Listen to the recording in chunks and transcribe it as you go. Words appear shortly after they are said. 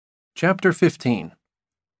Chapter 15.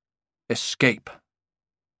 Escape.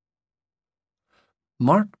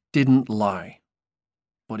 Mark didn't lie,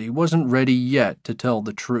 but he wasn't ready yet to tell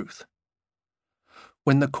the truth.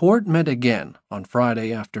 When the court met again on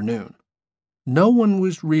Friday afternoon, no one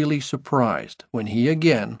was really surprised when he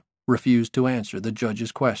again refused to answer the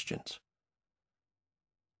judge's questions.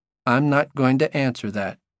 "I'm not going to answer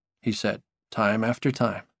that," he said, time after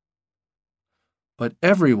time. But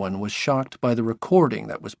everyone was shocked by the recording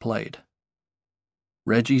that was played.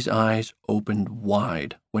 Reggie's eyes opened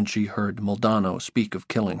wide when she heard Maldonado speak of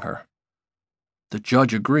killing her. The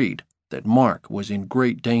judge agreed that Mark was in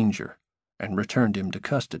great danger and returned him to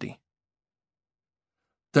custody.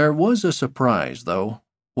 There was a surprise, though,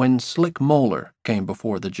 when Slick Moeller came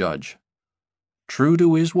before the judge. True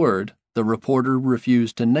to his word, the reporter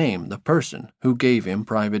refused to name the person who gave him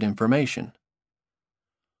private information.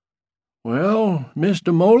 "Well,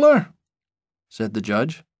 Mr. Moeller," said the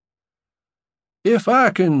judge, "if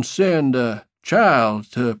I can send a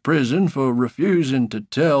child to prison for refusing to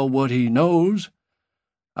tell what he knows,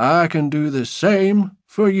 I can do the same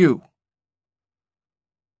for you."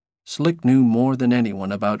 Slick knew more than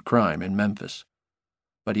anyone about crime in Memphis,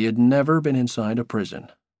 but he had never been inside a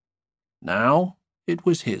prison. Now it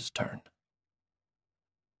was his turn.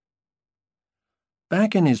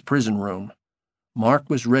 Back in his prison room, Mark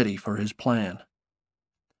was ready for his plan.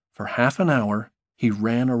 For half an hour, he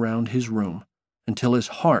ran around his room until his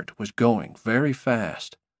heart was going very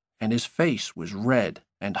fast and his face was red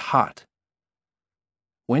and hot.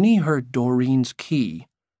 When he heard Doreen's key,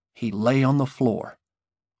 he lay on the floor,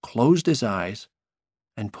 closed his eyes,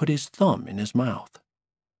 and put his thumb in his mouth.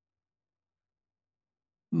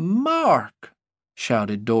 "Mark!"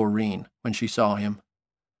 shouted Doreen when she saw him.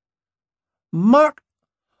 "Mark!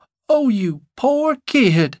 Oh, you poor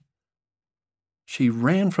kid!" She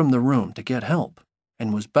ran from the room to get help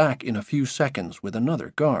and was back in a few seconds with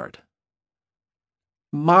another guard.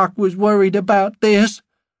 "Mark was worried about this,"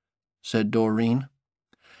 said Doreen.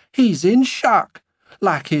 "He's in shock,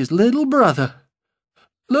 like his little brother.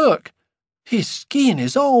 Look, his skin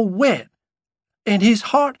is all wet, and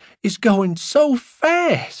his heart is going so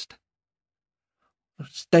fast."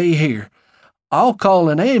 "Stay here. I'll call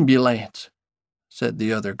an ambulance," said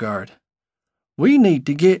the other guard. "We need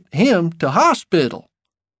to get him to hospital."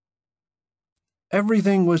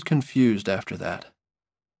 Everything was confused after that.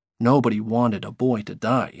 Nobody wanted a boy to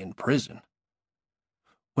die in prison.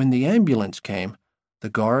 When the ambulance came, the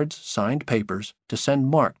guards signed papers to send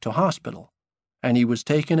Mark to hospital, and he was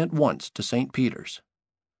taken at once to St. Peter's.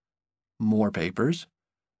 More papers.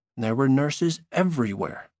 There were nurses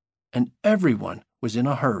everywhere, and everyone was in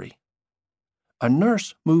a hurry. A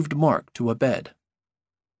nurse moved Mark to a bed.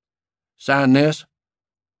 "Sign this,"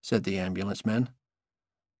 said the ambulance man.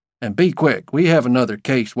 "And be quick, we have another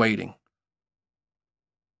case waiting."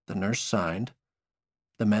 The nurse signed,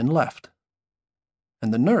 the men left,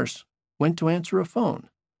 and the nurse went to answer a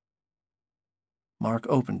phone. Mark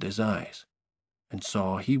opened his eyes and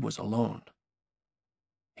saw he was alone.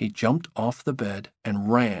 He jumped off the bed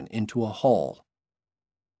and ran into a hall.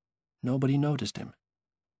 Nobody noticed him.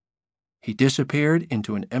 He disappeared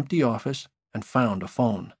into an empty office and found a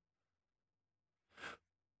phone.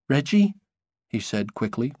 "Reggie," he said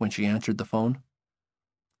quickly when she answered the phone.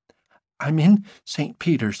 "I'm in St.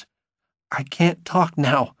 Peter's. I can't talk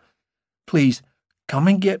now. Please, come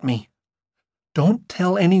and get me. Don't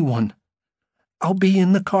tell anyone. I'll be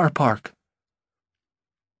in the car park."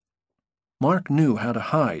 Mark knew how to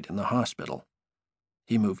hide in the hospital.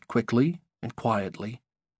 He moved quickly and quietly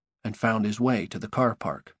and found his way to the car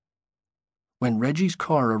park. When Reggie's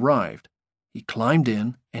car arrived, he climbed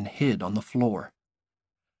in and hid on the floor.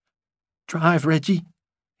 "Drive, Reggie,"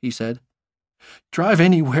 he said. "Drive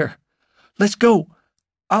anywhere. Let's go.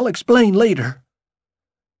 I'll explain later."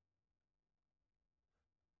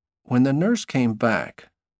 When the nurse came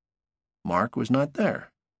back, Mark was not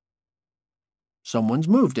there. Someone's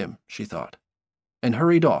moved him, she thought, and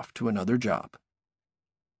hurried off to another job.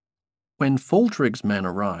 When Foltrig's men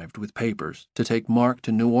arrived with papers to take Mark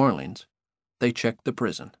to New Orleans, they checked the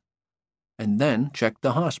prison, and then checked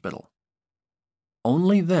the hospital.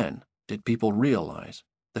 Only then did people realize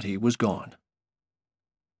that he was gone.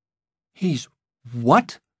 "He's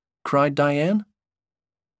what?" cried Diane.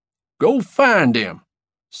 "Go find him,"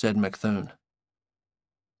 said McThune.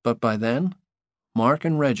 But by then, Mark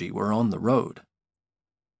and Reggie were on the road.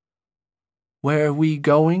 "Where are we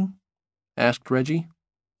going?" asked Reggie.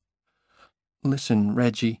 "Listen,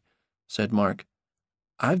 Reggie," said Mark.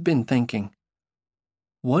 "I've been thinking.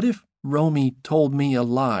 What if Romy told me a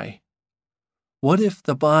lie? What if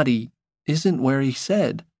the body isn't where he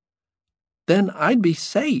said? Then I'd be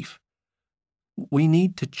safe. We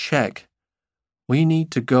need to check. We need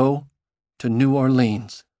to go to New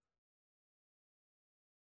Orleans.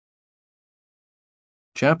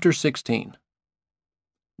 Chapter 16.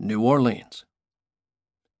 New Orleans.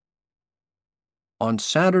 On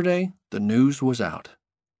Saturday, the news was out.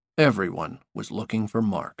 Everyone was looking for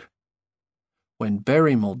Mark. When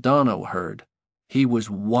Barry Muldanno heard, he was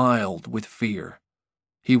wild with fear.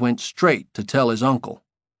 He went straight to tell his uncle.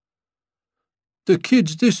 "The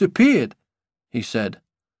kid's disappeared," he said.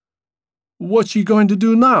 "What's he going to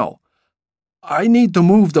do now? I need to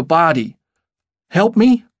move the body. Help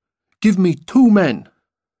me? Give me 2 men.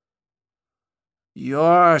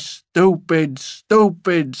 "You're stupid,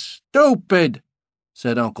 stupid, stupid,"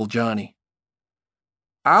 said Uncle Johnny.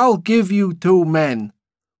 "I'll give you 2 men,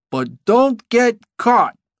 but don't get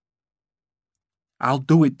caught." "I'll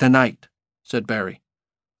do it tonight," said Barry,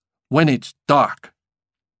 "when it's dark."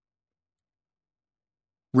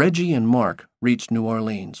 Reggie and Mark reached New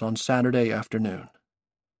Orleans on Saturday afternoon.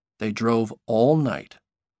 They drove all night,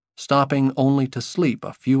 stopping only to sleep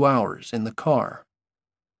a few hours in the car.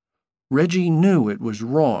 Reggie knew it was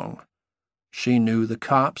wrong. She knew the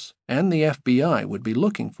cops and the FBI would be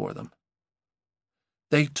looking for them.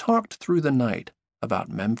 They talked through the night about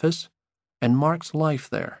Memphis and Mark's life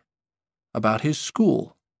there, about his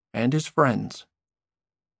school and his friends.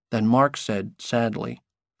 Then Mark said sadly,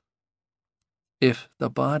 "If the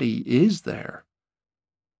body is there,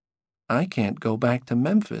 I can't go back to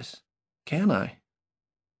Memphis, can I?"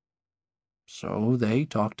 So they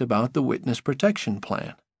talked about the witness protection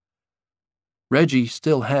plan. Reggie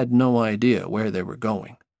still had no idea where they were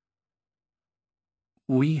going.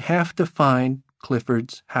 "We have to find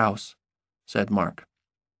Clifford's house," said Mark.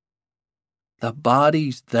 "The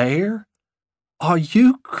body's there? Are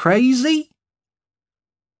you crazy?"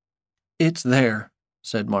 "It's there,"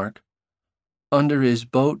 said Mark, "under his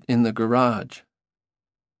boat in the garage."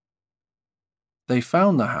 They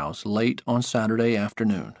found the house late on Saturday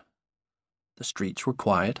afternoon. The streets were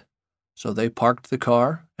quiet, so they parked the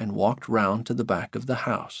car and walked round to the back of the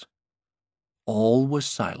house. All was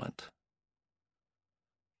silent.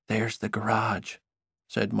 "There's the garage,"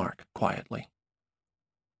 said Mark quietly.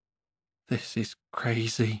 "This is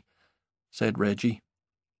crazy," said Reggie.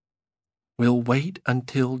 "We'll wait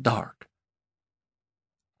until dark."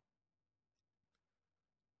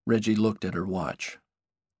 Reggie looked at her watch.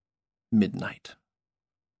 Midnight.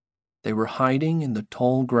 They were hiding in the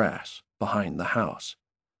tall grass behind the house.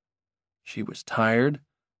 She was tired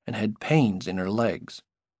and had pains in her legs.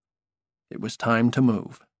 It was time to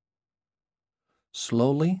move.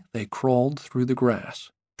 Slowly they crawled through the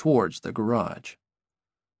grass towards the garage.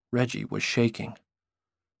 Reggie was shaking.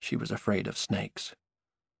 She was afraid of snakes.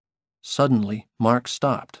 Suddenly, Mark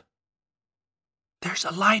stopped. "There's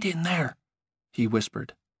a light in there," he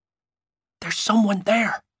whispered. "There's someone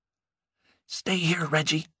there. Stay here,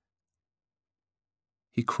 Reggie."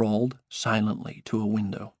 He crawled silently to a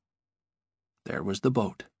window. There was the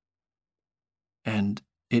boat. And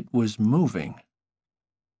it was moving.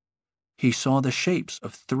 He saw the shapes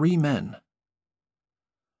of 3 men.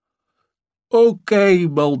 "Okay,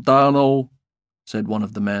 Muldanno," said one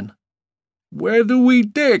of the men. "Where do we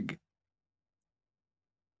dig?"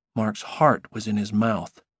 Mark's heart was in his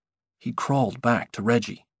mouth. He crawled back to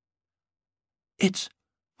Reggie. "It's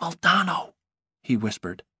Muldanno," he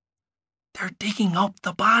whispered. "They're digging up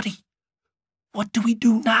the body. What do we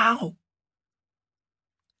do now?"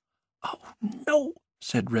 "Oh, no,"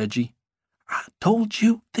 said Reggie. "I told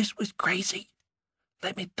you this was crazy.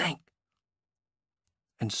 Let me think."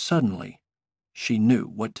 And suddenly, she knew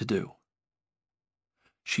what to do.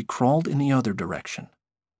 She crawled in the other direction,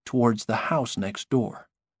 towards the house next door.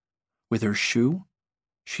 With her shoe,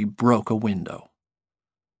 she broke a window.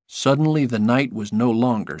 Suddenly the night was no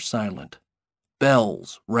longer silent.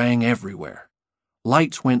 Bells rang everywhere.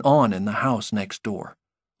 Lights went on in the house next door.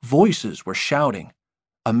 Voices were shouting.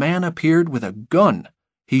 A man appeared with a gun.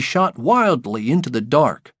 He shot wildly into the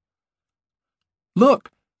dark.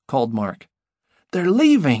 "Look," called Mark. "They're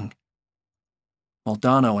leaving."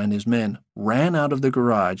 Muldanno and his men ran out of the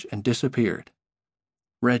garage and disappeared.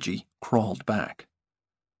 Reggie crawled back.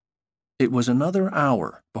 It was another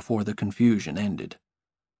hour before the confusion ended.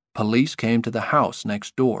 Police came to the house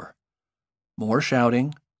next door. More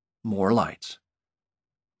shouting, more lights.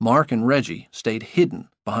 Mark and Reggie stayed hidden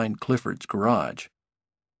behind Clifford's garage.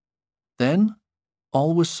 Then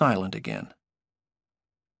all was silent again.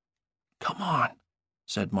 "Come on,"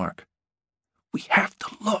 said Mark. "We have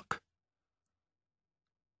to look."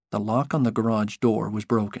 The lock on the garage door was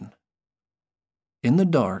broken. In the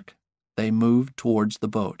dark, they moved towards the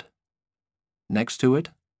boat. Next to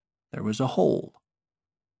it, there was a hole.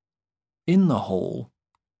 In the hole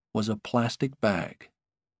was a plastic bag.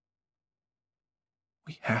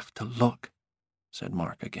 "We have to look," said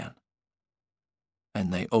Mark again.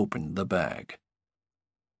 And they opened the bag.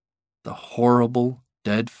 The horrible,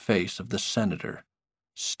 dead face of the senator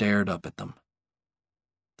stared up at them.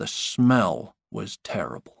 The smell was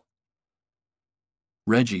terrible.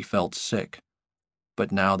 Reggie felt sick,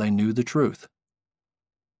 but now they knew the truth.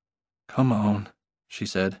 "Come on," she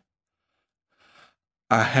said.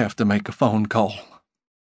 "I have to make a phone call."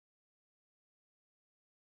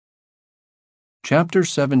 Chapter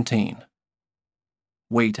 17.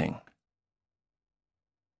 Waiting.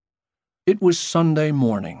 It was Sunday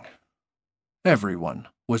morning. Everyone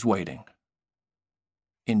was waiting.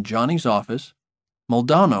 In Johnny's office,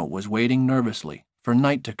 Moldano was waiting nervously for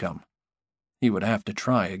night to come. He would have to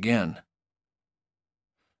try again.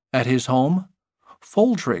 At his home,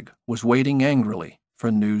 Foltrig was waiting angrily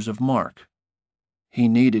for news of Mark. He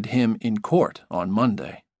needed him in court on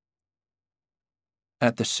Monday.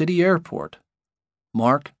 At the city airport,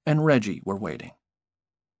 Mark and Reggie were waiting.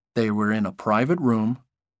 They were in a private room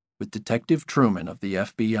with Detective Truman of the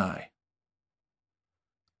FBI.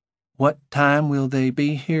 "What time will they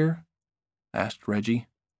be here?" asked Reggie.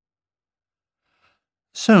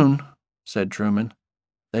 "Soon," said Truman.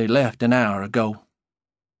 "They left an hour ago."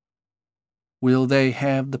 "Will they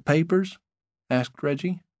have the papers?" asked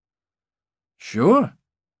Reggie. "Sure,"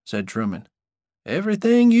 said Truman.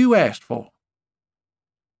 "Everything you asked for."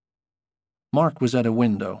 Mark was at a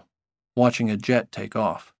window, watching a jet take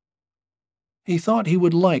off. He thought he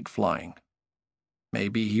would like flying.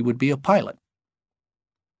 Maybe he would be a pilot.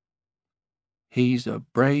 "He's a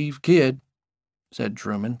brave kid," said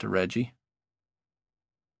Truman to Reggie.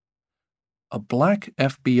 A black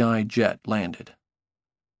FBI jet landed.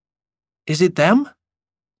 "Is it them?"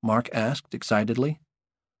 Mark asked excitedly.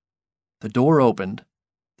 The door opened,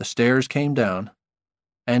 the stairs came down,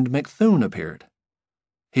 and McThune appeared.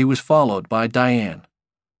 He was followed by Diane,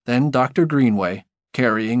 then Dr. Greenway,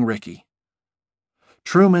 carrying Ricky.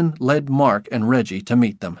 Truman led Mark and Reggie to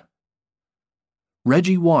meet them.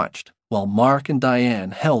 Reggie watched while Mark and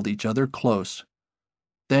Diane held each other close.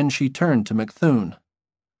 Then she turned to McThune.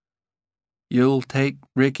 "You'll take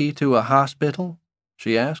Ricky to a hospital?"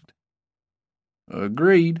 she asked.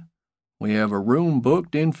 "Agreed. We have a room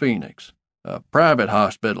booked in Phoenix, a private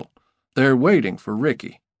hospital. They're waiting for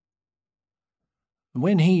Ricky."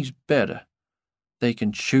 "When he's better, they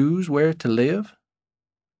can choose where to live?"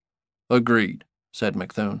 "Agreed," said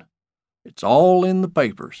McThune. "It's all in the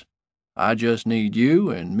papers. I just need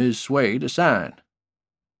you and Ms. Sway to sign."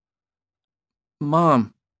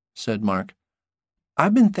 "Mom," said Mark,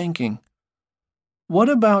 "I've been thinking, what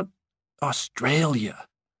about Australia?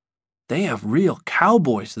 They have real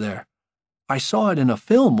cowboys there. I saw it in a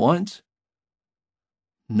film once."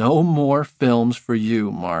 "No more films for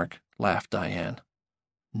you, Mark," laughed Diane.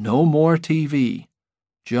 "No more TV.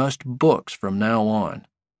 Just books from now on."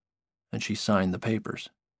 And she signed the papers.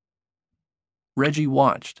 Reggie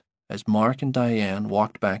watched as Mark and Diane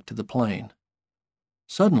walked back to the plane.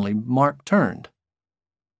 Suddenly, Mark turned.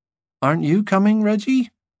 "Aren't you coming,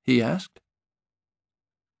 Reggie?" he asked.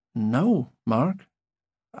 "No, Mark.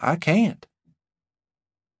 I can't."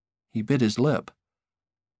 He bit his lip.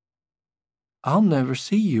 "I'll never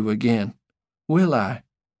see you again, will I?"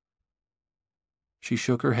 She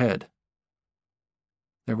shook her head.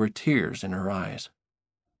 There were tears in her eyes.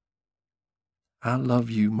 "I love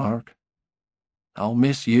you, Mark. I'll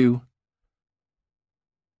miss you."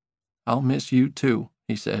 "I'll miss you too,"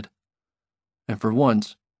 he said. And for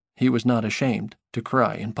once, he was not ashamed to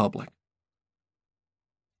cry in public.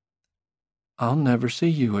 "I'll never see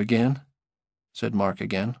you again," said Mark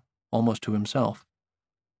again, almost to himself.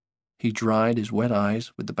 He dried his wet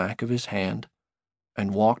eyes with the back of his hand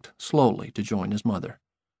and walked slowly to join his mother.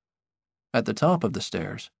 At the top of the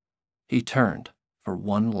stairs, he turned for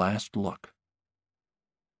one last look.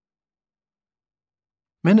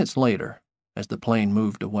 Minutes later, as the plane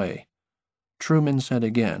moved away, Truman said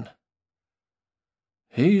again,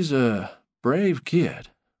 "He's a brave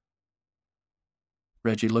kid."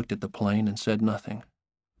 Reggie looked at the plane and said nothing.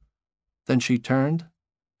 Then she turned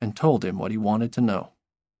and told him what he wanted to know.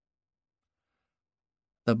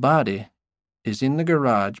 "The body is in the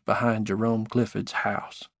garage behind Jerome Clifford's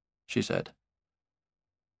house," she said.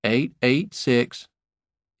 886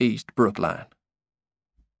 East Brookline.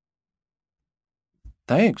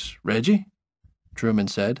 "Thanks, Reggie," Truman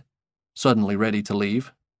said, suddenly ready to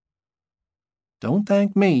leave. "Don't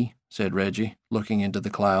thank me," said Reggie, looking into the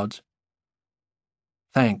clouds.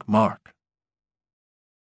 "Thank Mark."